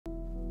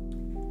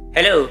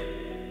Hello,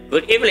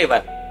 good evening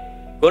everyone.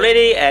 Good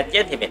ladies and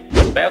gentlemen,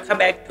 welcome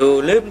back to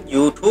Lim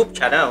YouTube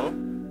channel.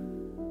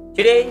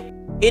 Today,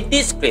 in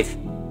this clip,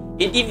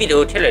 in this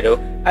video tutorial,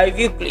 I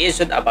will create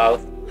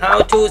about how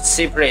to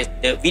separate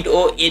the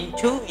video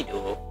into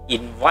video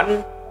in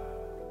one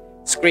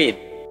screen.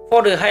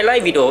 For the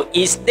highlight video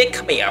is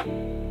next coming up.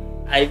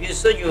 I will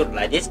show you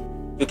like this.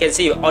 You can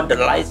see on the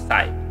right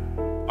side,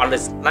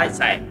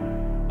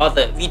 of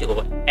the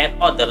video, and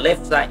on the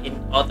left side in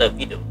other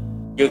video.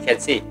 You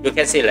can see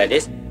like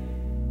this.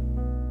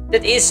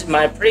 That is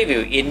my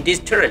preview in this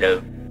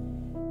tutorial.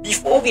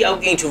 Before we are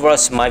going to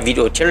watch my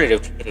video tutorial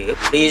today,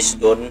 please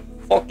don't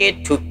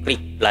forget to click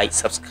like,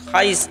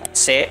 subscribe,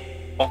 share,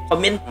 or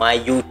comment my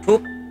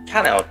YouTube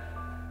channel,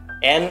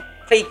 and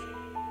click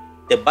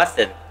the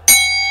button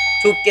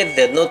to get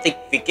the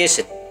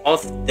notification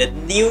of the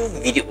new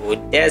video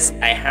that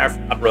I have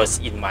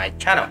uploaded in my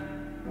channel.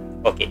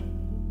 Okay.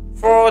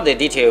 For the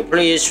detail,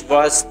 please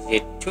watch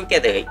it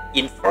together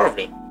in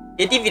following.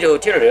 In this video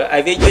tutorial,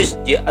 I will use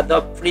the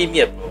Adobe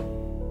Premiere Pro.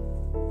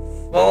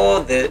 For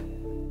the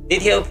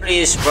detail,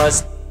 please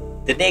watch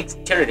the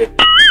next tutorial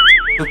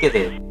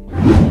together.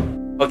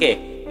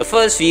 Okay,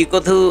 first we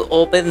go to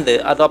open the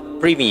Adobe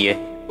Premiere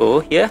Pro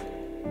here.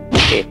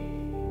 Okay.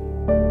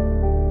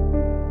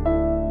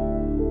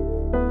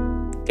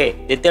 Okay,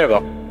 the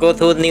dialog. Go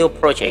to New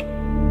Project.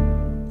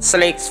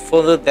 Select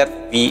folder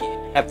that we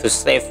have to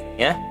save.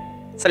 Yeah.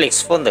 Select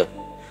folder.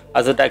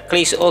 After that,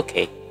 click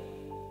OK.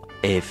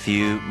 A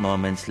few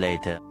moments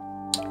later.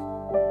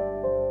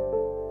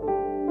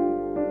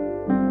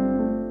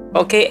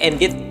 Okay, and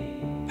this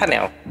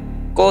panel,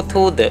 go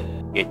to the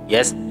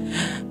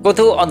go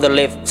to on the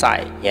left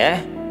side,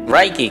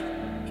 right click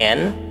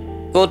and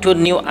go to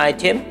new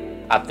item.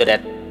 After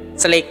that,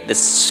 select the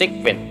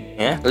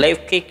sequence,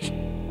 left click,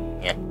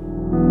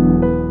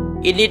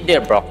 In this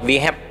dialog, we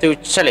have to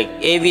select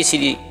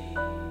AVCD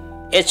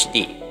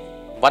HD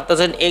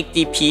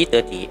 1080p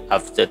 30.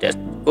 After that,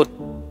 go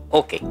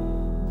OK.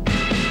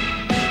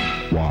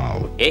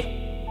 Wow. Okay.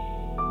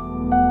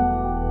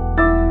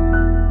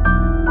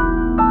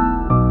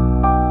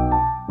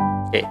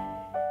 Okay.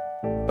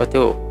 Go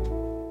to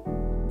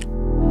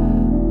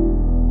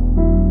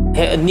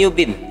a new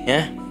bin,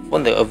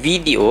 folder a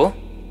video.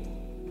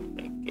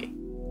 Okay.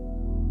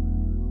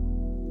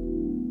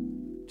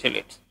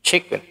 Select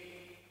chicken.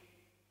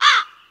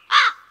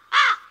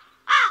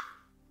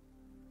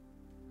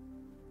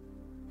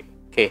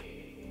 Okay.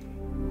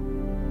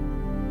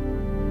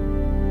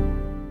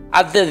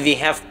 After we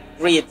have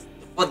created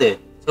the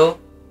folder,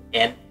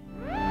 and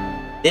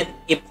then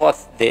import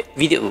the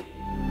video.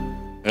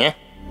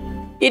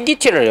 In this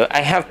tutorial,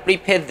 I have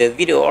prepared the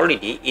video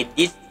already in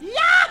this.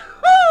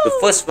 The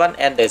first one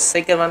and the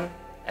second one,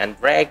 and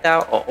drag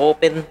down or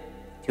open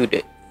to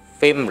the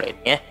frame rate.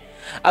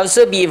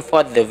 Also, we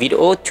import the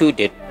video to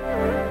the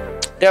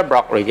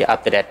block already.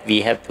 After that,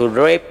 we have to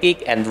right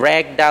click and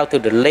drag down to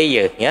the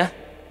layer.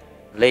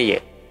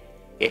 Layer.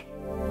 Okay.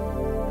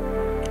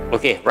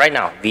 Okay. Right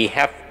now, we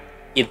have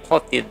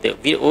imported the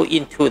video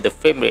into the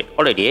frame rate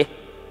already.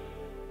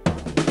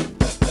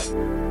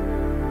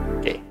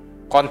 Okay.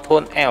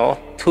 Ctrl L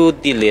to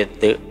delete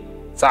the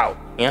sound.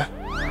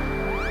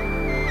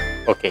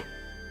 Okay.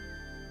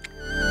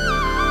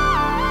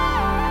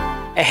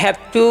 I have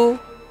two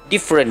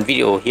different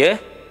video here.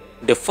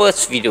 The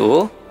first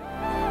video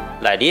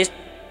like this.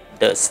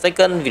 The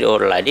second video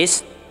like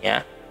this.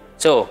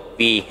 So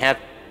we have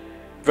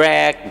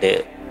drag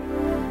the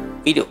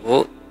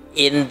video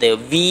in the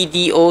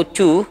video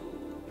 2.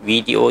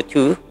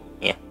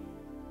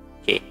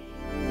 Okay.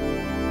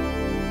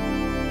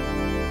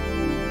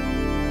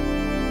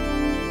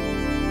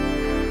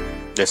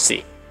 Let's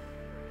see.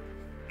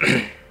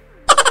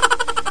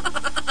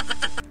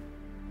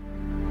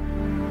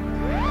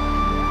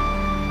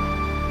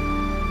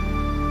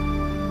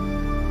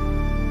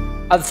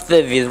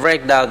 After we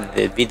drag down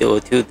the video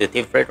to the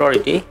different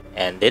quality,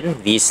 and then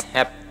we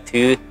have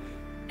to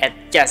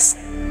adjust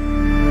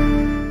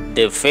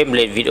the frame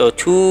rate video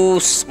too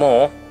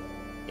small.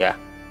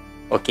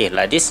 Okay,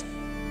 like this.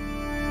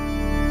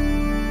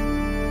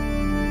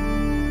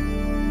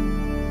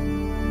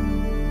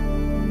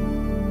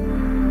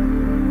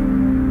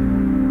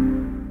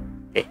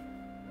 Okay.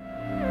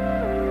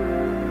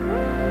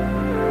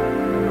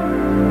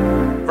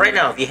 Right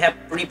now we have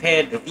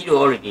prepared the video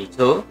already,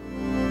 so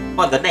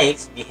for the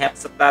next we have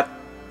start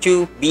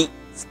to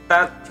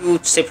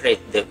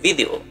separate the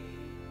video.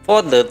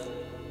 For the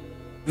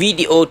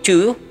video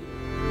 2,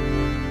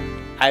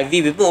 I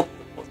will move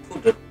to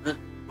the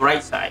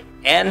right side,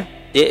 and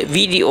the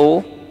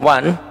video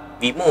 1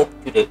 we move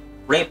to the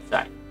left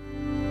side.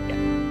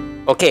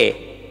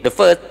 Okay, the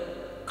first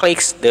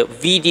clicks the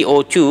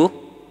video 2.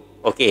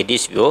 Okay,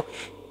 this view,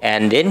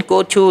 and then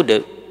go to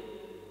the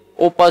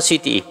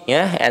opacity,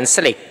 and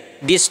select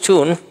this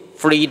tune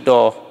free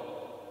door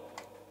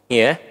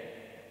here,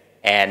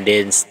 and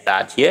then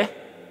start here.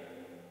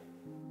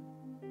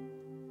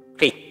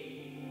 Click.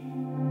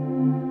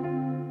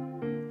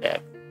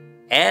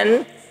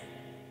 And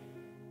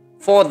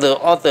for the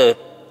other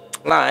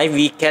line,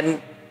 we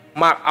can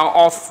mark out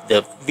of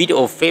the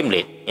video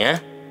framelet, yeah,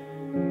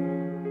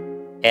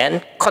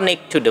 and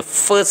connect to the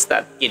first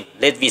start in.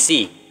 Let me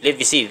see.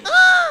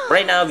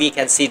 Right now we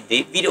can see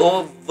the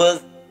video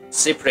was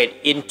separate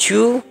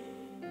into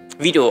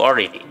video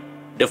already.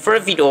 The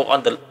first video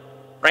on the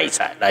right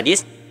side like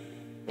this,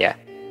 yeah.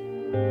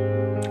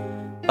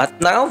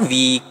 But now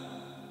we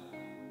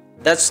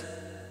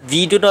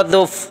do not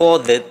know for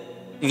the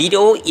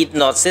video is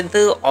not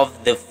center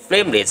of the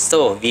framelet,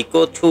 so we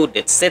go to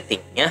the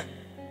setting, yeah.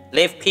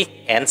 Left click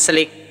and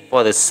select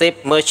for the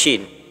save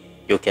machine.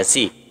 You can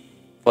see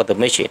for the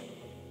machine,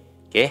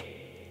 okay.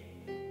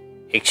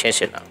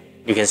 Extension now.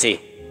 You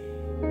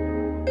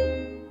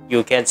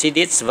can see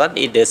this one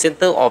is the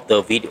center of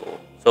the video,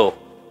 so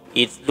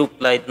it look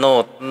like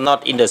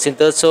not in the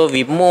center, so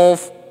we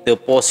move the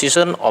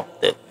position of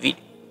the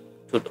video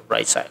to the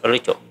right side a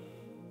little.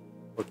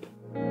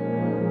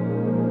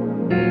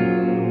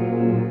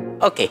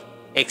 Okay,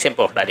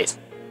 example like this.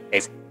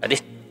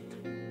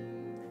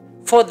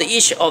 For the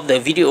each of the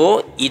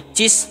video, it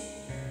is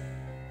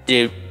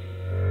the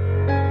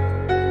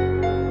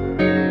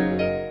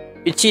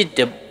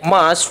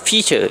mask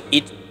feature.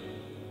 It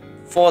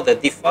for the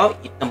default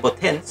is number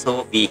 10,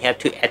 so we have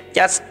to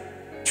adjust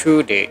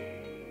to the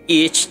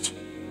each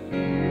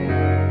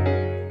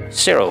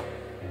 0.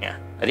 Yeah,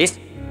 like this.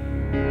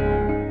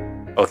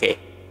 Okay,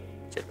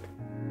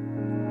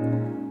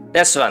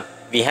 that's one.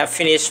 We have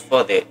finished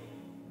for the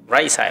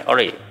right side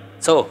already,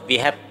 so we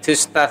have to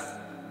start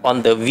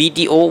on the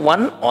video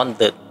one on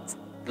the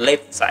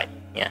left side,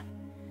 yeah.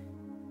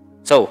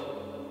 So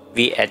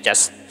we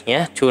adjust,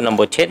 yeah, to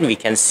number 10. We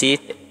can see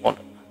on.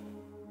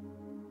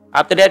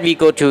 After that we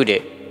go to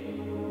the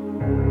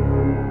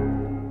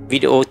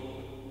video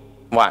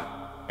one,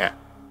 yeah,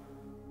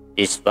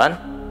 this one,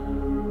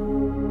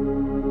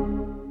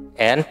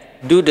 and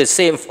do the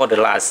same for the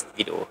last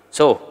video.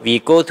 So we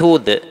go to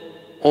the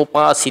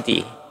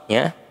opacity,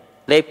 yeah,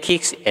 left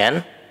click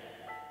and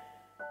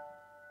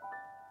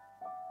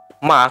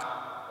mark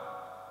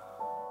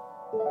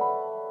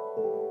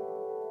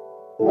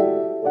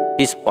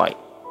this point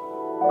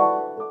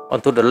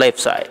onto the left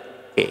side,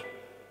 okay,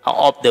 out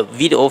of the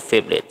video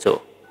framelet.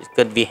 So it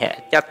can be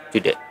adjust to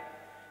the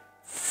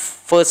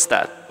first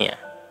start here.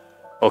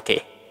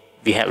 Okay,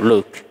 we have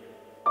look.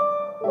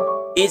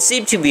 It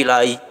seems to be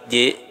like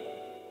the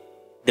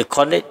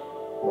connection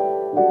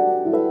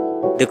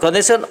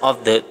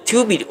of the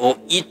two video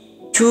is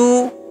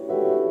too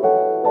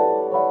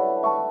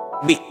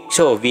big,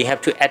 so we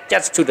have to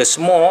adjust to the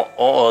small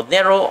or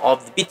narrow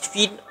of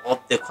between of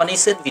the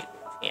connection video,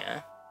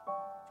 yeah.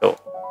 So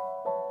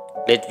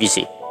let me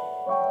see.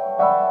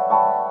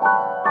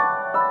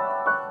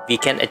 We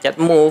can adjust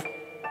move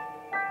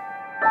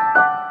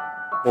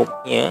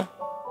here.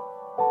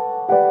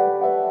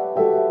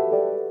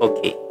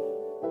 Okay.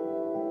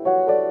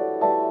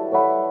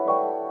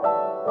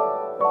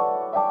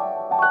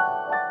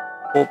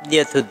 Move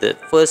near to the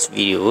first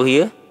video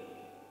here.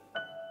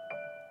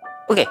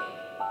 Okay.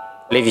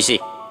 Let me see.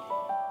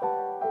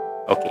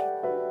 Okay.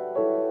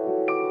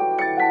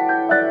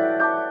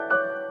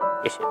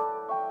 Yes.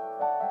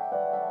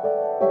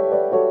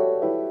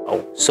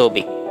 Oh, so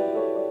big.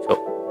 So.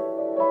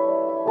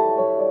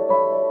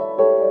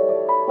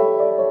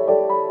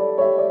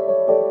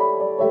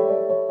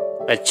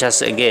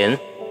 Adjust again.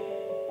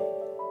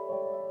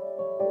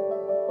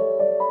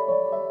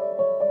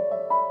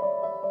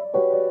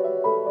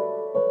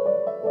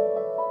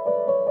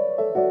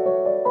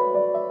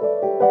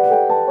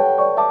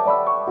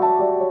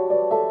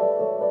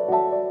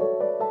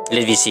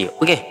 Let me see.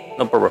 Okay,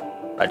 no problem.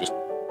 Like this.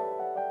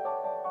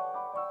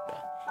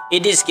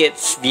 In this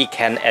case, we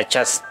can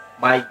adjust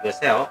by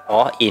yourself,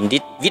 or in this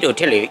video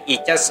tutorial,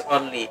 it's just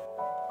only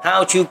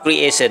how to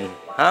creation,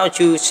 how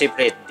to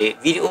separate the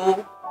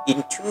video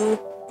into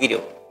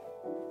video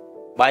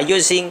by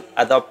using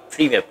Adobe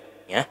Premiere.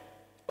 Yeah.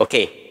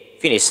 Okay,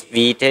 finish.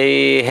 We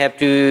have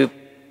to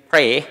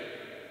play.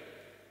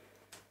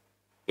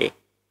 Okay,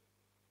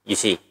 you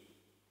see.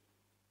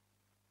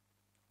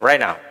 Right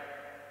now.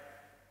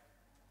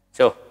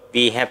 So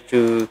we have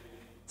to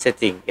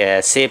setting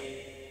save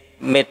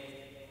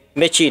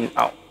machine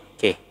out.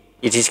 Okay,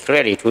 it is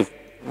ready to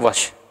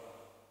watch.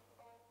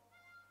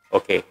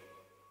 Okay,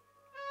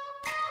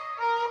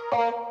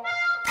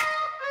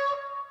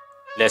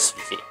 let's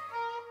see.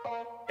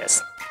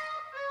 Yes.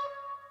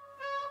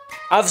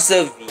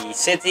 After we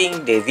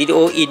setting the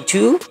video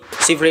into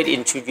separate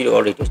into video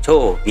already,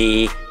 so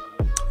we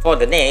for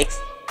the next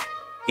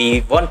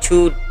we want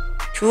to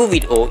two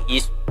video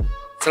is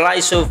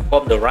slideshow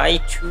from the right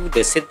to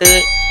the center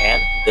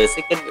and the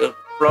second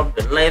from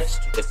the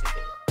left to the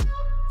center.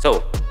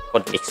 So for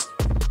the next,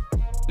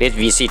 let's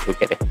we see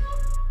together.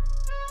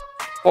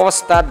 For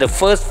start the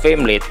first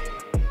framelet,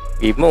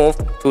 we move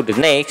to the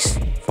next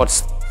for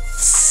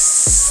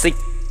 6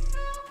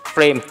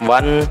 frame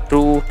 1,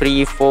 2,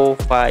 3, 4,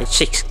 5,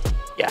 6.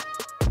 Yeah.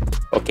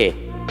 Okay.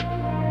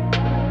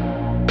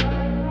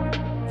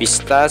 We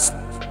start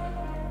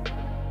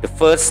the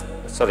first.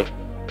 Sorry.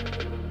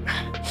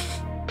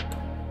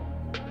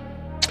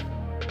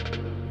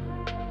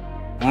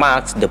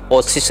 marks the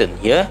position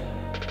here.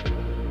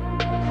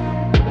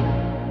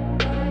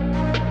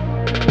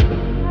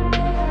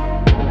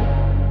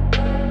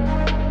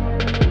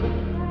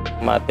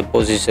 Mark the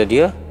position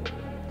here,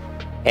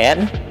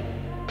 and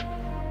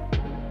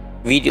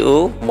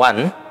video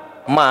 1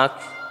 mark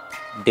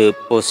the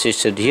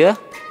position here.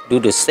 Do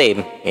the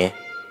same here.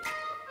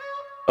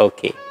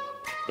 Okay,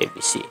 let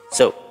me see.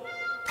 So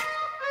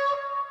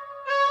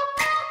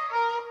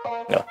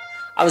no,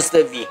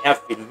 after we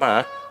have been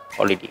marked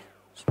already.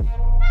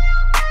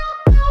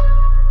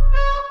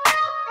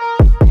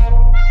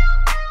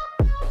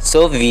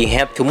 So we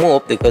have to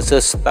move the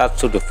cursor start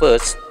to the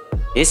first.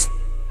 This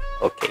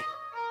okay.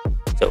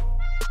 So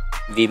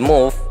we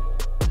move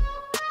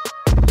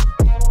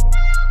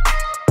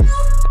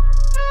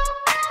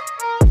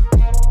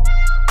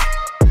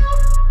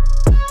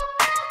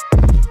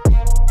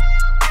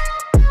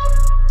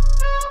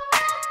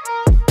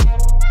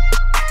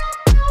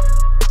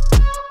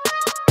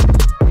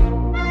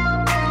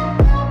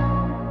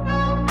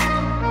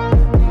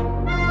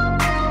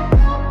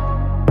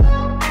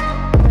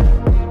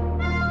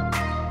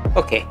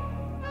okay.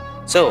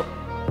 So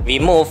we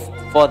move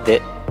for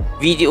the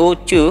video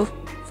 2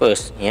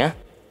 first, yeah.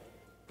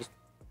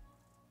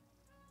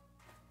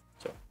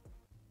 So,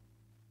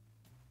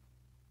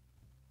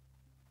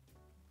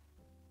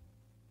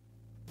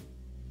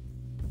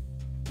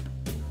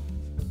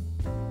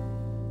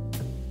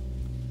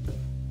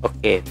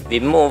 okay, we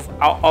move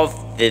out of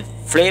the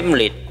frame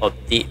rate of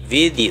the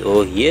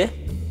video here.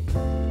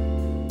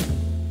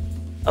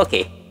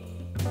 Okay.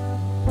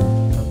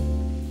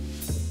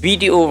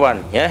 Video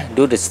 1, yeah,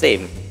 do the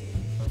same.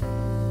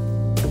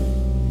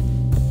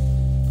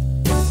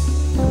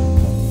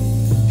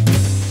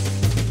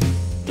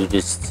 Do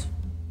this.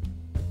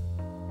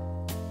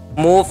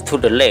 Move to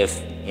the left,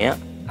 yeah,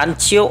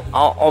 until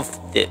out of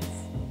the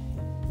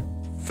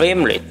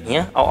frame rate,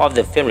 yeah, out of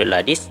the frame rate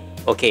like this.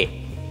 Okay,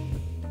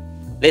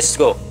 let's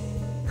go.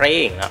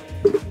 Playing now.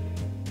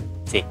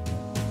 See.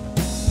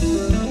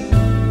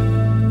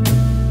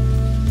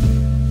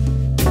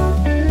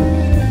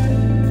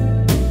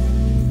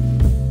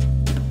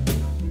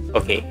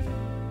 Okay,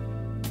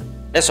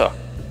 that's all.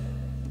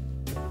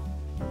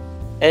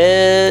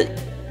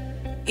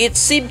 It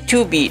seems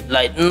to be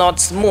like not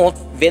smooth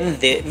when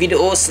the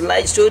video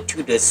slides to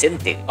the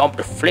center of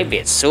the frame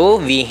rate. So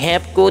we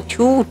have go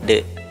to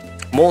the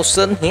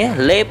motion here,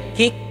 left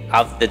click,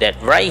 after that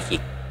right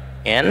click,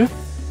 and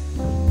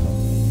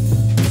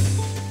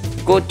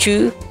go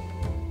to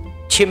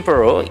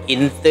temporal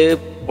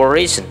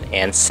interpolation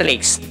and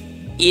select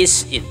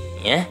is it,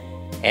 yeah,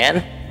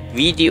 and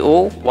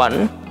video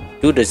 1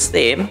 do the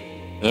same,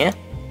 yeah.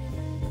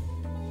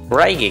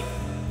 Right click,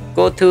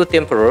 go to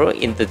temporal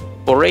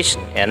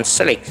interpolation and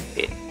select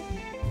it.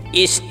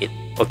 Is it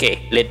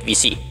okay? Let me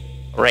see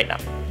right now.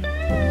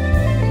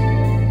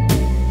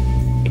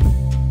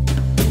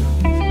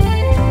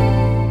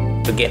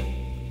 Again.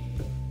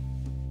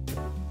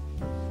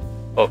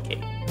 Okay.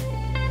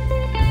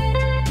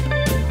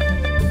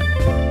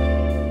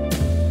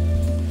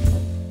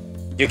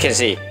 You can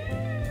see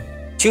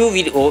 2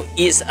 video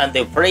is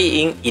under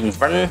playing in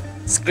one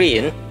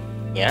screen,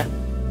 yeah.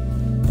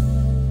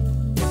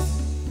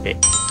 Okay.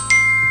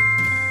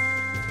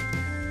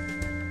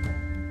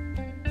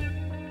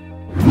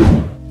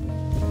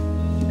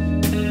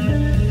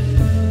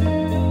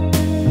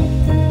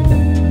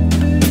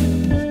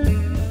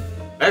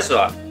 That's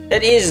all.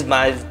 That is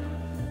my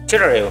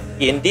tutorial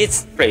in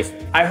this brief.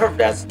 I hope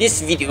that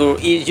this video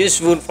is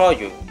useful for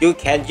you. You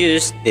can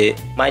use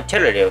my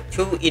tutorial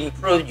to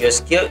improve your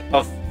skill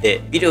of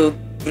the video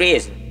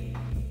creation.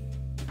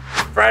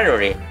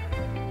 Finally,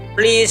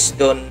 please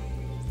don't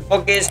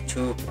forget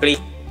to click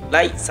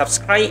like,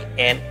 subscribe,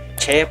 and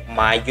share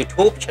my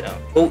YouTube channel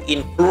to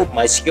improve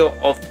my skill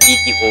of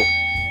video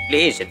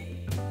creation.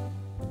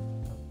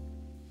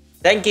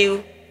 Thank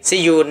you.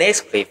 See you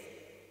next clip.